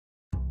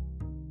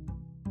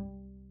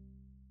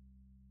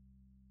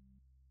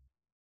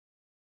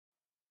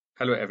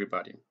Hello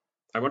everybody.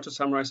 I want to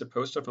summarize a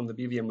poster from the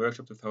BVM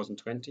Workshop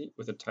 2020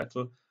 with the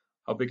title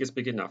How Big is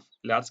Big Enough?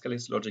 Large-scale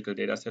histological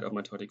dataset of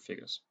mitotic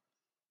figures.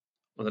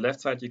 On the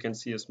left side you can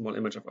see a small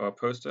image of our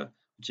poster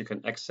which you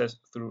can access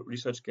through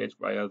ResearchGate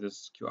via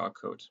this QR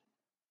code.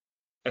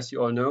 As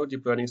you all know,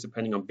 deep learning is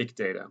depending on big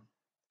data,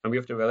 and we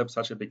have developed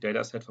such a big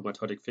dataset for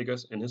mitotic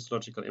figures and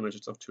histological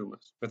images of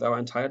tumors. With our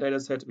entire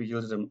dataset we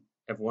yielded an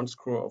F1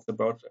 score of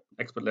about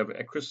expert level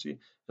accuracy,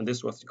 and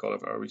this was the goal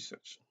of our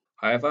research.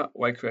 However,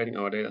 while creating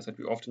our dataset,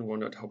 we often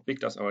wondered how big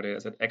does our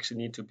dataset actually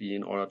need to be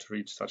in order to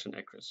reach such an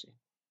accuracy.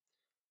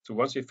 So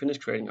once we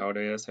finished creating our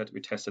dataset,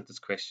 we tested this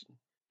question.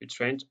 We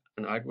trained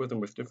an algorithm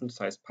with different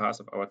sized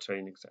parts of our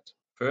training set.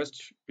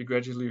 First, we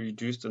gradually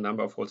reduced the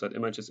number of whole-site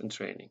images in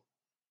training.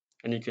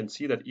 And you can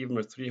see that even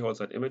with 3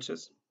 whole-site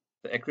images,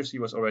 the accuracy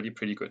was already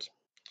pretty good.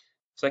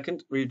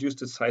 Second, we reduced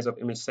the size of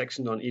image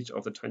sections on each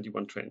of the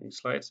 21 training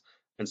slides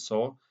and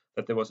saw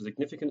that there was a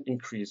significant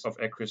increase of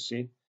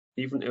accuracy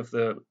even if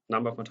the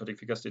number of mitotic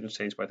figures didn't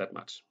change by that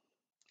much.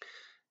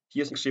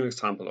 Here's an extreme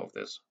example of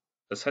this.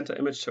 The center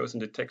image shows a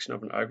detection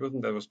of an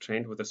algorithm that was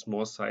trained with a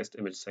small-sized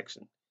image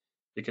section.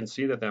 You can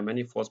see that there are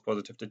many false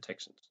positive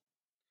detections.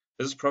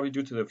 This is probably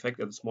due to the fact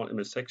that the small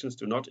image sections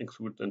do not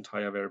include the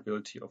entire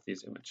variability of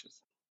these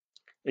images.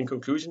 In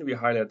conclusion, we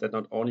highlight that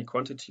not only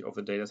quantity of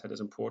the dataset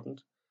is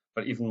important,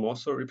 but even more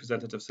so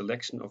representative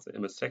selection of the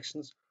image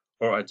sections,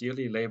 or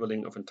ideally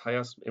labeling of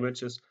entire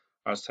images,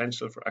 are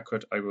essential for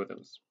accurate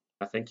algorithms.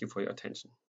 I thank you for your attention.